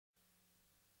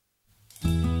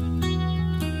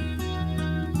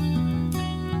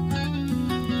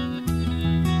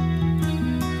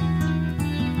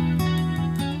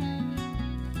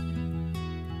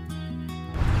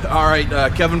All right,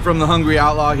 Kevin from the Hungry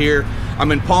Outlaw here.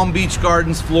 I'm in Palm Beach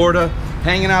Gardens, Florida,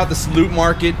 hanging out at the Salute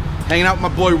Market, hanging out with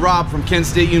my boy Rob from Kent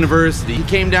State University. He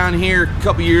came down here a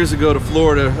couple years ago to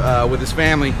Florida with his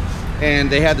family, and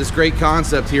they had this great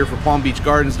concept here for Palm Beach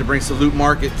Gardens to bring Salute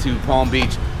Market to Palm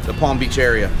Beach, the Palm Beach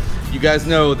area. You guys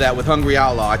know that with Hungry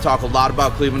Outlaw, I talk a lot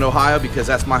about Cleveland, Ohio, because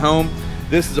that's my home.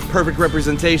 This is a perfect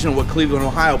representation of what Cleveland,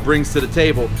 Ohio brings to the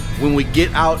table when we get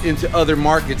out into other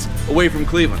markets away from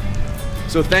Cleveland.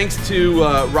 So thanks to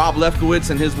Rob Lefkowitz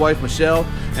and his wife Michelle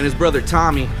and his brother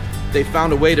Tommy, they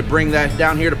found a way to bring that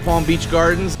down here to Palm Beach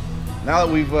Gardens. Now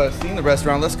that we've seen the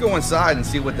restaurant, let's go inside and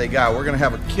see what they got. We're gonna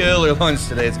have a killer lunch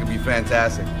today. It's gonna be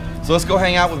fantastic. So let's go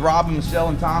hang out with Rob and Michelle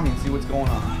and Tommy and see what's going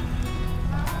on.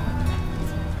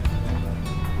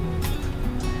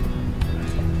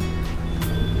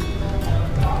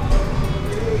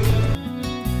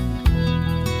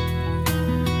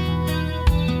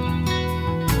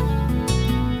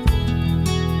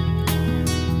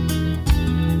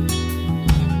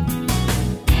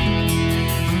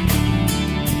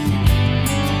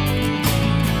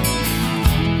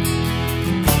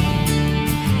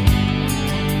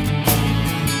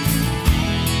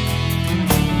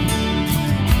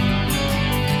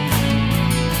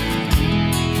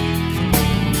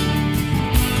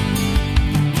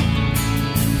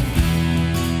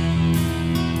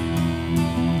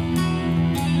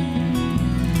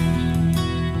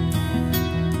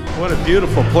 What a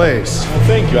beautiful place. Well,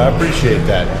 thank you. I appreciate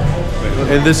that.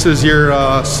 And this is your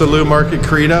Salute Market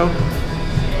credo?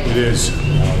 It is.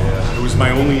 It was my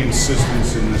only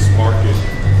insistence in this market.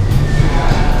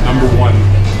 Number one,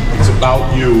 it's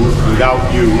about you. Without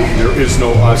you, there is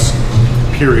no us,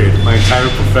 period. My entire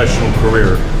professional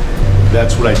career,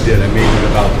 that's what I did. I made it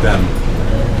about them.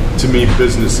 To me,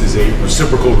 business is a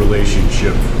reciprocal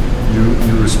relationship.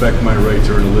 You respect my right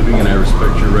to earn a living, and I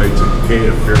respect your right to pay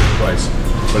a fair price.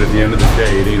 But at the end of the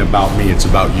day, it ain't about me, it's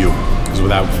about you. Because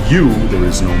without you, there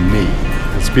is no me.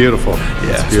 It's beautiful.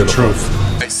 Yeah, it's the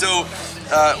truth. Okay, so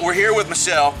we're here with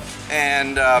Michelle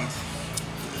and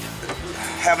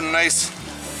having a nice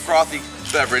frothy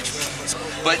beverage.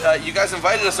 But you guys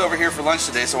invited us over here for lunch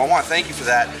today, so I want to thank you for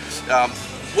that.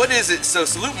 What is it? So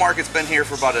Salute Market's been here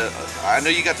for about I know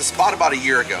you got the spot about a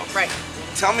year ago. Right.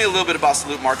 Tell me a little bit about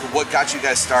Salute Market, what got you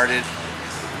guys started?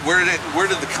 Where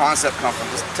did the concept come from?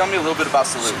 Just tell me a little bit about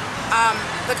Salute.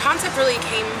 The concept really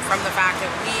came from the fact that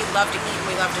we love to eat and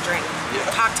we love to drink. Yeah.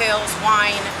 Cocktails,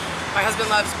 wine. My husband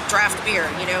loves draft beer.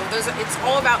 You know, it's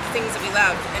all about the things that we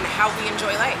love and how we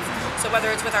enjoy life. So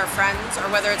whether it's with our friends or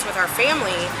whether it's with our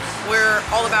family, we're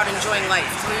all about enjoying life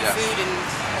through food and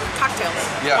cocktails,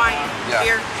 wine,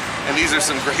 beer. And these are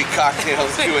some great cocktails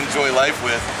to enjoy life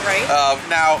with. Right.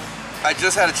 Now, I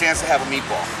just had a chance to have a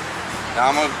meatball. Now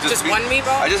I'm gonna just one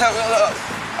meatball? I just have.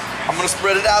 I'm gonna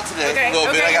spread it out today a little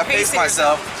bit. I gotta pace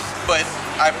myself, but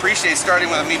I appreciate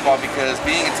starting with a meatball because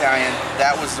being Italian,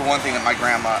 that was the one thing that my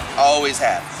grandma always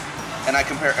had, and I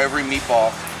compare every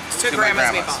meatball to my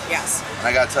grandma's meatball. Yes.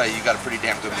 And I gotta tell you, you got a pretty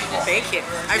damn good meatball. Thank you.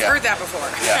 I've heard that before.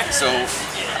 Yeah. So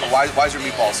why's your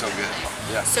meatball so good?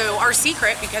 Yeah. So our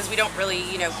secret, because we don't really,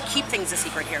 keep things a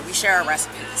secret here. We share our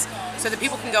recipes so that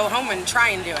people can go home and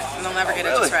try and do it, and they'll never get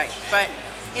it just right. But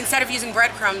instead of using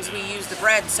breadcrumbs, we use the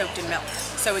bread soaked in milk.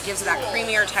 So it gives it that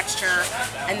creamier texture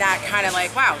and that kind of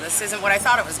like, wow, this isn't what I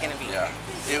thought it was going to be. Yeah,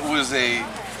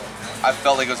 I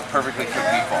felt like it was a perfectly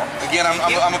cooked meatball. Again,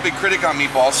 I'm a big critic on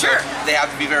meatballs, so they have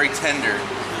to be very tender.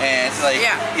 And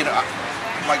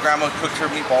my grandma cooked her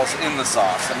meatballs in the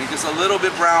sauce. I mean, just a little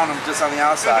bit brown just on the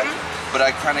outside. But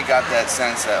I kind of got that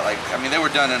sense that, they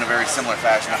were done in a very similar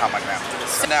fashion to how my grandma did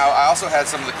it. Now, I also had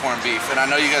some of the corned beef, and I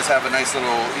know you guys have a nice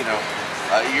little,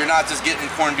 you're not just getting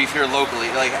corned beef here locally.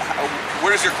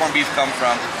 Where does your corned beef come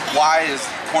from? Why is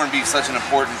corned beef such an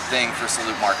important thing for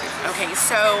Salute Market? Okay,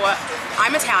 so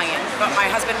I'm Italian, but my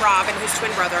husband Rob and his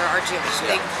twin brother are Jewish.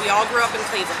 We all grew up in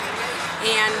Cleveland.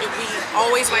 And we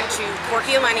always went to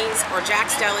Porky and Lenny's or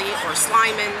Jack's Deli or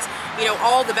Slyman's,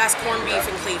 all the best corned beef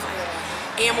in Cleveland.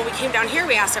 And when we came down here,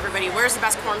 we asked everybody, where's the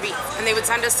best corned beef? And they would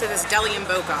send us to this deli in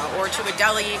Boca or to a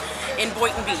deli in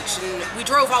Boynton Beach. And we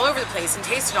drove all over the place and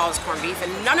tasted all this corned beef, and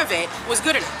none of it was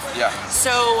good enough. Yeah.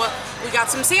 So we got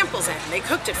some samples in. They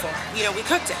cooked it for us. We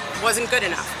cooked it. It wasn't good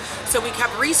enough. So we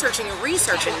kept researching and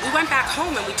researching. We went back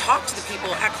home and we talked to the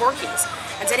people at Corky's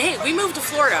and said, hey, we moved to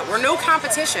Florida. We're no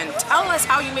competition. Tell us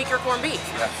how you make your corned beef.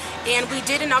 Yeah. And we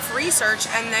did enough research,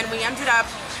 and then we ended up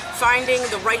finding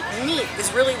the right meat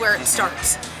is really where it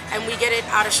starts. and we get it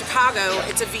out of Chicago.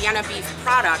 It's a Vienna beef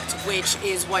product, which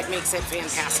is what makes it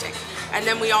fantastic. And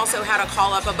then we also had to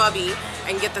call up a bubby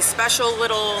and get the special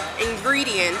little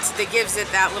ingredient that gives it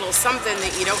that little something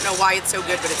that you don't know why it's so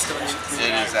good, but it's delicious.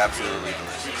 It is absolutely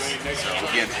delicious. So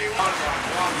again,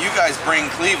 you guys bring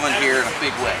Cleveland here in a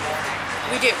big way.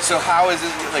 We do. So how is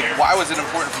it, like, why was it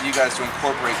important for you guys to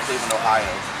incorporate Cleveland, Ohio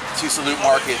to Salute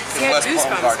Market in West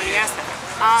Palm Garden? When you asked that.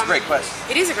 It's a great question.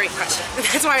 It is a great question.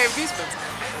 That's why I have goosebumps.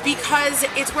 Because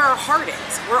it's where our heart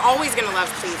is. We're always going to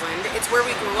love Cleveland. It's where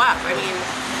we grew up. I mean,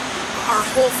 our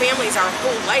whole families, our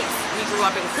whole life, we grew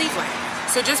up in Cleveland.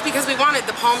 So just because we wanted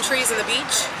the palm trees and the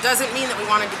beach doesn't mean that we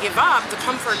wanted to give up the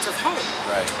comforts of home.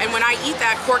 Right. And when I eat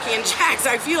that Corky and Jack's,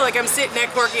 I feel like I'm sitting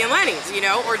at Corky and Lenny's, you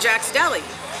know, or Jack's Deli.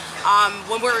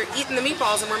 When we're eating the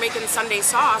meatballs and we're making Sunday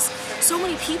sauce, so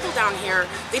many people down here,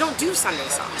 they don't do Sunday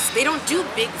sauce. They don't do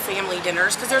big family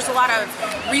dinners because there's a lot of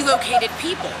relocated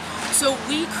people. So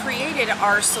we created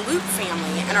our Salute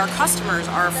family, and our customers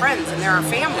are our friends and they're our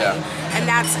family. Yeah. And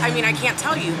that's, I mean, I can't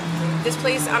tell you, this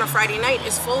place on a Friday night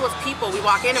is full of people. We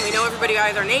walk in and we know everybody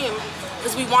by their name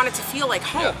because we want it to feel like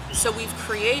home. Yeah. So we've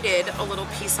created a little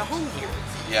piece of home here.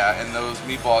 Yeah, and those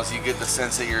meatballs, you get the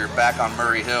sense that you're back on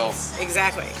Murray Hill.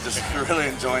 Exactly. Just really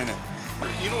enjoying it.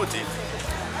 You know what, Dave?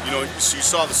 You know, so you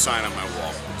saw the sign on my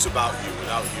wall. It's about you.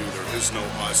 Without you, there is no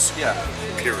us. Yeah.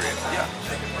 Period. Yeah.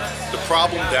 The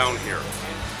problem down here,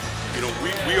 you know,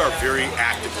 we are very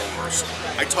active owners.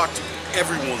 I talk to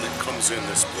everyone that comes in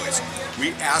this place.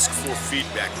 We ask for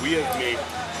feedback. We have made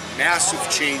massive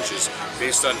changes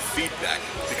based on feedback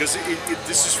because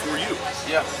this is for you.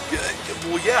 Yeah.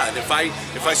 Well, yeah. And if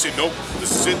I say nope,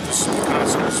 this is it. This is the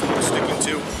concept. This is what I'm sticking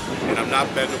to, and I'm not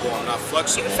bendable. I'm not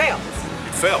flexible. You fail.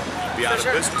 You'd fail. You'd be out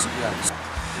of business.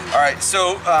 Yeah. All right.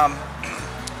 So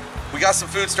we got some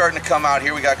food starting to come out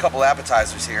here. We got a couple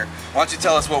appetizers here. Why don't you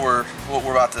tell us what we're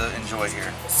about to enjoy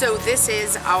here? So this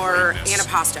is our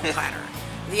antipasto platter.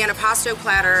 The antipasto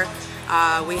platter.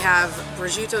 We have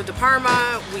prosciutto di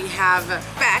Parma, we have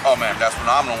speck. Oh man, that's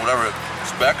phenomenal, whatever.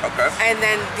 Speck, okay. And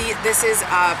then this is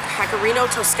pecorino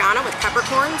toscana with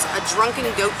peppercorns, a drunken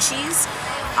goat cheese.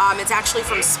 It's actually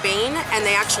from Spain, and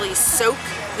they actually soak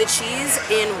the cheese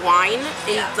in wine,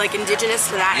 like indigenous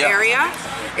to that area.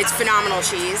 It's phenomenal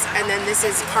cheese. And then this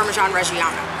is Parmesan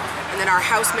Reggiano. And then our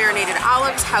house marinated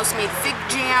olives, house made fig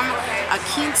jam, a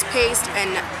quince paste,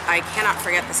 and I cannot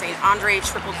forget the St. Andre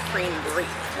triple cream brie.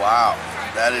 Wow,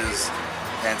 that is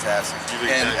fantastic.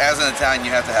 And as an Italian,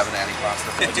 you have to have an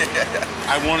antipasto.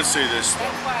 I want to say this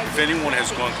though: if anyone has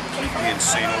gone completely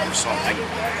insane over something,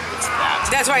 it's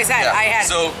that. That's why I said I had.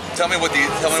 So tell me what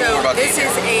more about this is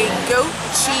a goat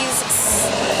cheese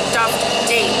stuffed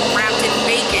date wrapped in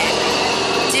bacon.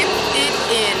 Dip it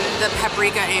in the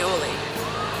paprika aioli.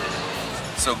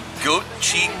 So goat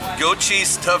cheese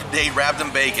stuffed date wrapped in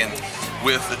bacon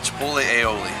with the chipotle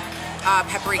aioli.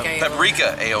 Paprika aioli.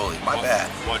 Paprika aioli, my bad.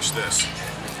 Watch this.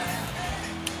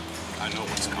 I know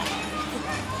what's coming.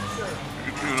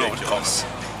 You know what's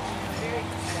coming.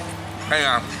 Hang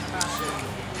on.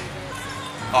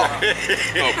 Oh.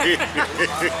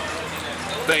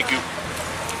 Thank you.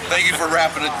 Thank you for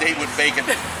wrapping a date with bacon.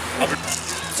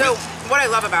 So what I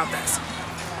love about this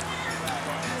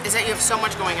is that you have so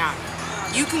much going on.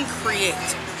 You can create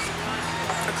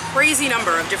a crazy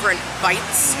number of different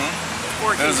bites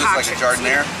or concoctions. Is this like a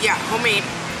jardiniere? Yeah, homemade.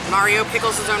 Mario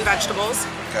pickles his own vegetables.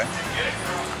 Okay.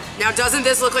 Now, doesn't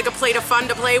this look like a plate of fun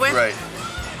to play with? Right.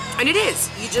 And it is.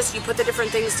 You put the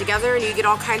different things together and you get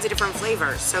all kinds of different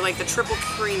flavors. So like the triple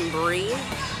cream brie,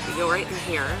 you go right in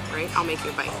here, right? I'll make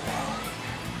you a bite.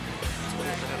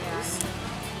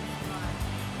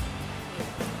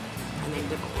 And then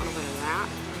dip a little bit of that.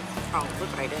 Oh, look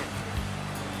what I did.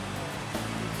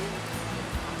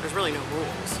 There's really no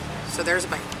rules. So there's a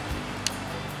bite.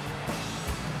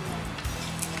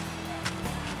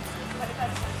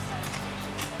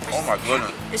 Oh my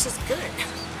goodness. It's just good.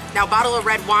 Now, bottle of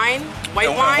red wine, white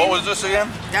wine. What was this again?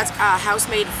 That's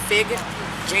house-made fig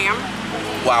jam.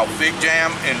 Wow, fig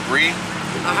jam and brie?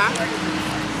 Uh-huh.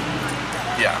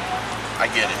 Yeah, I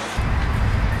get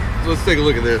it. So let's take a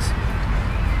look at this.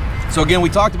 So again, we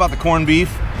talked about the corned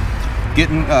beef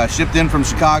getting shipped in from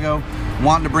Chicago,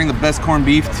 wanting to bring the best corned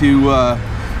beef to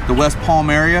the West Palm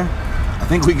area. I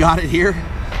think we got it here.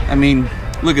 I mean,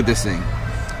 look at this thing.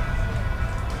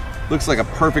 Looks like a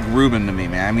perfect Reuben to me,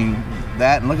 man. I mean,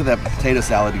 that, and look at that potato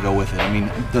salad to go with it. I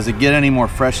mean, does it get any more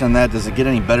fresh than that? Does it get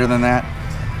any better than that?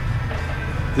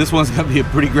 This one's gonna be a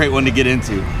pretty great one to get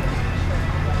into.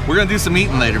 We're gonna do some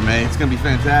eating later, May. It's gonna be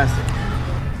fantastic.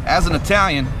 As an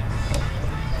Italian,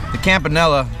 the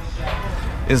Campanella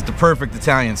is the perfect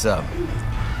Italian sub.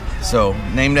 So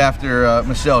named after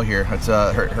Michelle here. It's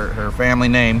her family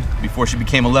name before she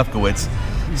became a Lefkowitz.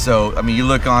 So I mean, you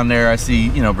look on there, I see,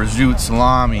 you know, prosciutto,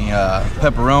 salami,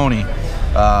 pepperoni,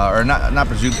 or not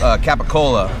prosciutto,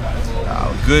 capicola,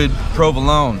 good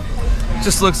provolone.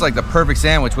 Just looks like the perfect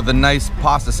sandwich with a nice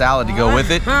pasta salad to go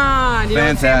with it. Do you know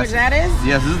what sandwich that is?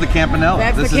 Yes, this is the campanella.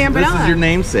 That's the campanella. This is your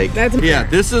namesake. Yeah,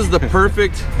 this is the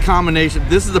perfect combination.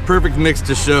 This is the perfect mix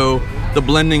to show the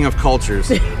blending of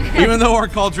cultures. Even though our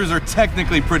cultures are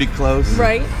technically pretty close.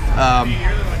 Right.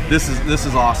 This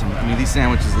is awesome. I mean, these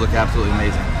sandwiches look absolutely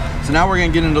amazing. So now we're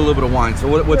gonna get into a little bit of wine. So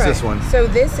what's this one? So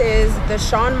this is the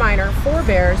Sean Miner Four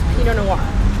Bears Pinot Noir.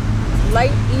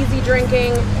 Light, easy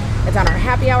drinking. It's on our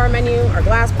happy hour menu, our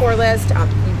glass pour list.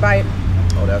 You buy it.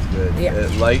 Oh, that's good. Yeah.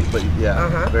 Light, but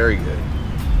yeah, very good.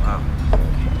 Wow.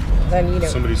 Then, you know.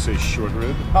 Somebody say short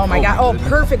rib. Oh my God. Oh,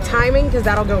 perfect timing, because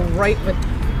that'll go right with.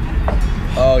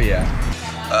 Oh yeah.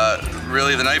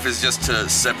 Really, the knife is just to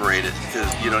separate it,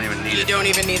 because you don't even need it. You don't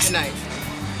even need the knife.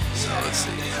 So let's see.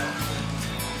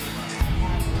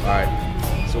 All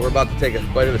right. So we're about to take a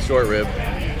bite of the short rib.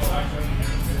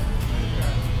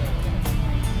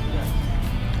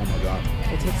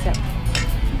 It takes that.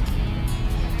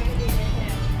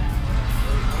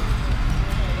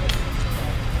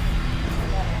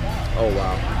 Oh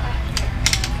wow.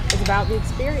 It's about the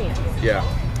experience. Yeah,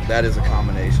 that is a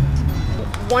combination.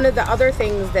 One of the other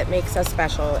things that makes us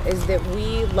special is that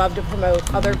we love to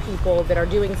promote other people that are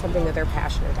doing something that they're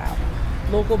passionate about.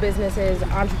 Local businesses,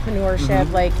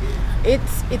 entrepreneurship, like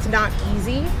it's not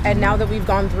easy. And now that we've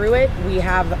gone through it, we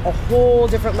have a whole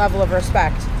different level of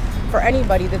respect for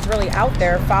anybody that's really out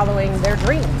there following their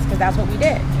dreams, because that's what we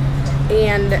did.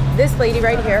 And this lady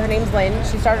right here, her name's Lynn,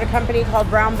 she started a company called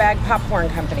Brown Bag Popcorn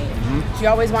Company. She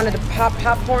always wanted to pop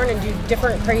popcorn and do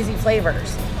different crazy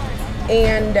flavors.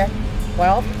 And,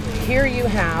 well, here you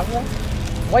have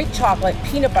white chocolate,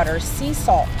 peanut butter, sea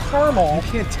salt, caramel. You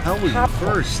can't tell me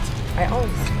first. I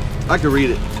always. I can read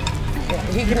it. Yeah,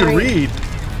 You can read.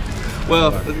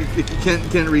 Well,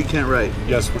 can't read, can't write.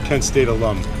 Yes, we're Kent State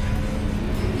alum.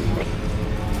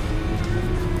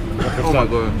 Oh my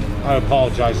God. I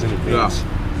apologize in advance.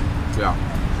 Yeah.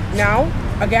 Now,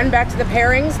 again, back to the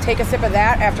pairings. Take a sip of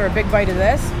that after a big bite of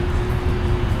this.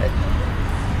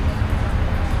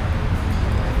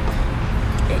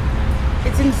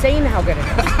 It's insane how good it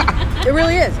is. It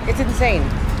really is. It's insane. I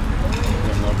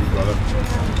love you, brother.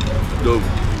 Dope.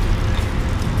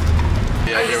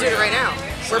 I'm just doing it right now.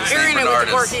 We're pairing it with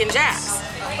the Corky and Jacks.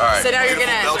 All right. So now you're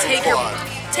gonna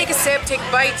take a sip, take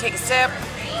a bite, take a sip.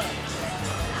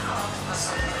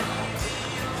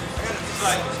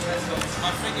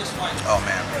 Oh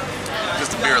man,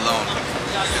 just the beer alone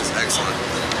is excellent.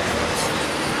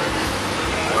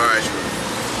 All right,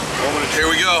 here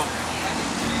we go.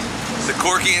 The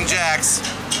Corky and Jacks.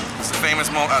 It's a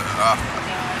famous moment.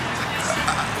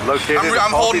 Located I'm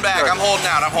holding back. I'm holding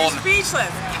out. I'm holding. Speechless.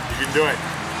 You can do it.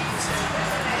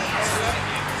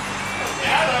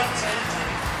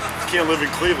 You can't live in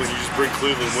Cleveland, you just bring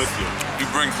Cleveland with you. You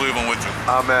bring Cleveland with you.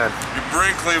 Amen. You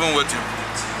bring Cleveland with you.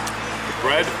 The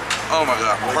bread? Oh my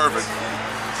God, perfect.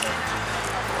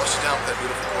 Wash it down with that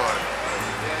beautiful water.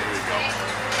 There you go.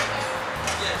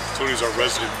 Tony's our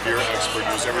resident beer expert,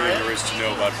 knows everything there is to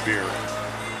know about beer.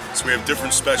 So we have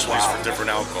different specialties for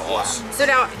different alcohols. So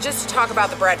now, just to talk about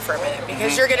the bread for a minute,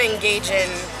 because you're going to engage in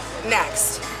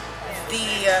next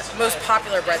the most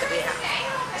popular bread that we have.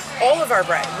 All of our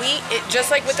bread,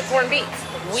 just like with the corned beef,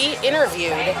 we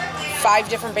interviewed 5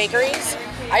 different bakeries.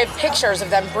 I have pictures of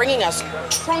them bringing us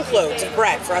trunk loads of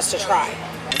bread for us to try.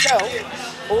 So,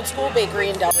 Old School Bakery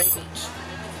in Delray Beach.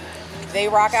 They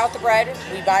rock out the bread,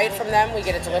 we buy it from them, we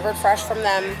get it delivered fresh from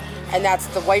them, and that's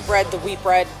the white bread, the wheat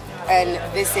bread, and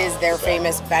this is their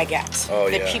famous baguette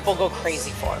that people go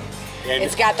crazy for. And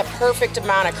it's got the perfect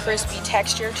amount of crispy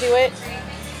texture to it.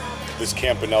 This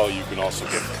campanella you can also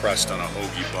get pressed on a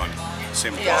hoagie bun.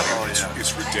 Same thing.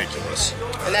 It's ridiculous.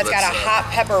 And that's got a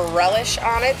hot pepper relish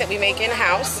on it that we make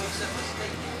in-house.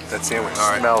 That sandwich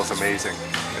smells amazing.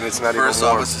 And it's not First even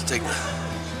warm. off, let's just take a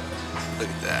look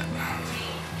at that.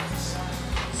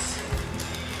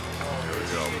 There we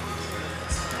go.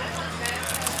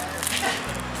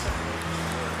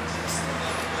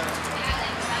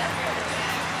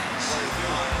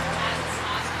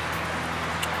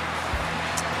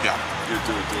 Yeah. Do it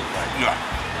right. Yeah.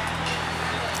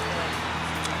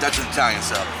 That's an Italian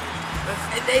sub.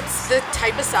 It's the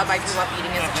type of sub I grew up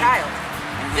eating as a child.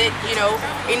 That, you know,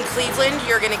 in Cleveland,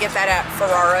 you're going to get that at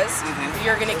Ferrara's.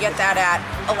 You're going to get that at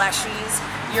Aleshi's.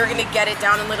 You're going to get it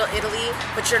down in Little Italy,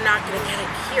 but you're not going to get it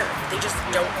here. They just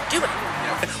don't do it.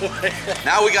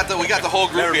 Now we got the whole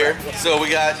group here. So we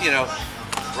got, you know,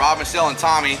 Rob, Michelle, and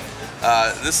Tommy.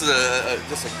 This is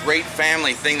just a great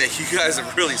family thing that you guys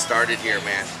have really started here,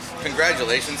 man.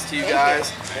 Congratulations to you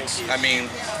guys. Thank you. I mean,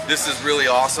 this is really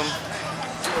awesome.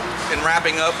 In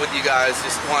wrapping up with you guys,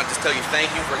 just want to tell you thank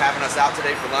you for having us out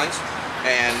today for lunch.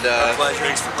 And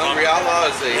Hungry Outlaw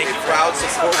is a proud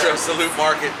supporter of Salute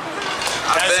Market.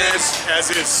 As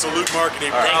is Salute Market,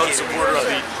 a proud supporter of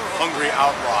the Hungry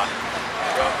Outlaw.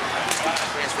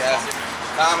 Fantastic.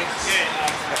 Tommy?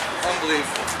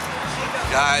 Unbelievable.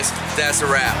 Guys, that's a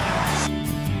wrap.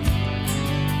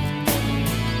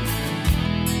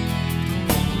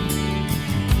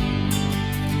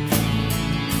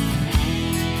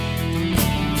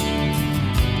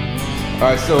 All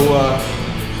right, so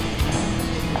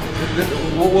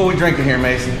what are we drinking here,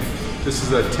 Mason? This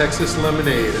is a Texas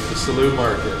lemonade at the Salute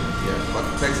Market.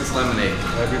 Yeah, Texas lemonade.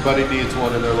 Everybody needs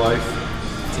one in their life.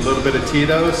 It's a little bit of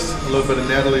Tito's, a little bit of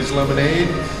Natalie's lemonade.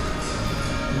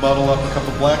 Muddle up a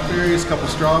couple blackberries, a couple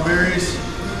strawberries,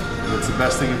 and it's the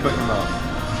best thing you put in your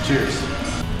mouth. Cheers.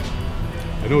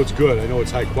 I know it's good. I know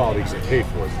it's high quality because I paid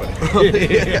for it, but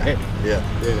Yeah.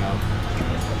 you know.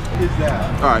 What is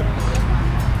that? All right,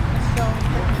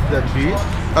 Is that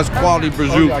cheese? that's quality Oh,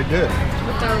 prosciutto, yeah, I did.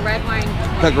 With the red wine.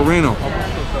 pecorino, Coconut.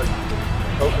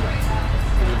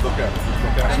 Look at it.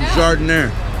 Chardonnay.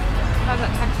 How's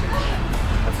that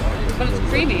texture? But it's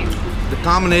creamy. The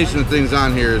combination of things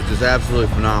on here is just absolutely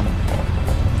phenomenal.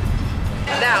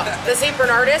 Now, the St.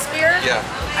 Bernardus beer, Yeah.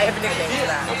 I have a nickname for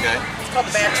that. Okay. It's called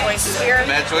the Bad Choices beer.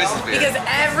 Bad Choices beer. Because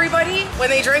everybody, when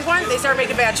they drink one, they start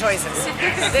making bad choices.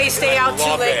 They stay out too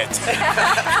Love late. it.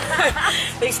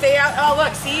 They stay out. Oh,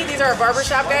 look, see, these are our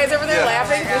barbershop guys over there Yeah.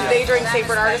 laughing because they drink St.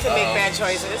 Bernardus and make bad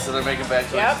choices. So they're making bad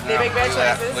choices. Yep, they now. make bad Look at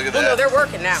that. choices. Look at Well, that. no, they're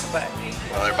working now, but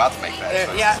Well, they're about to make bad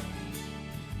choices. yeah.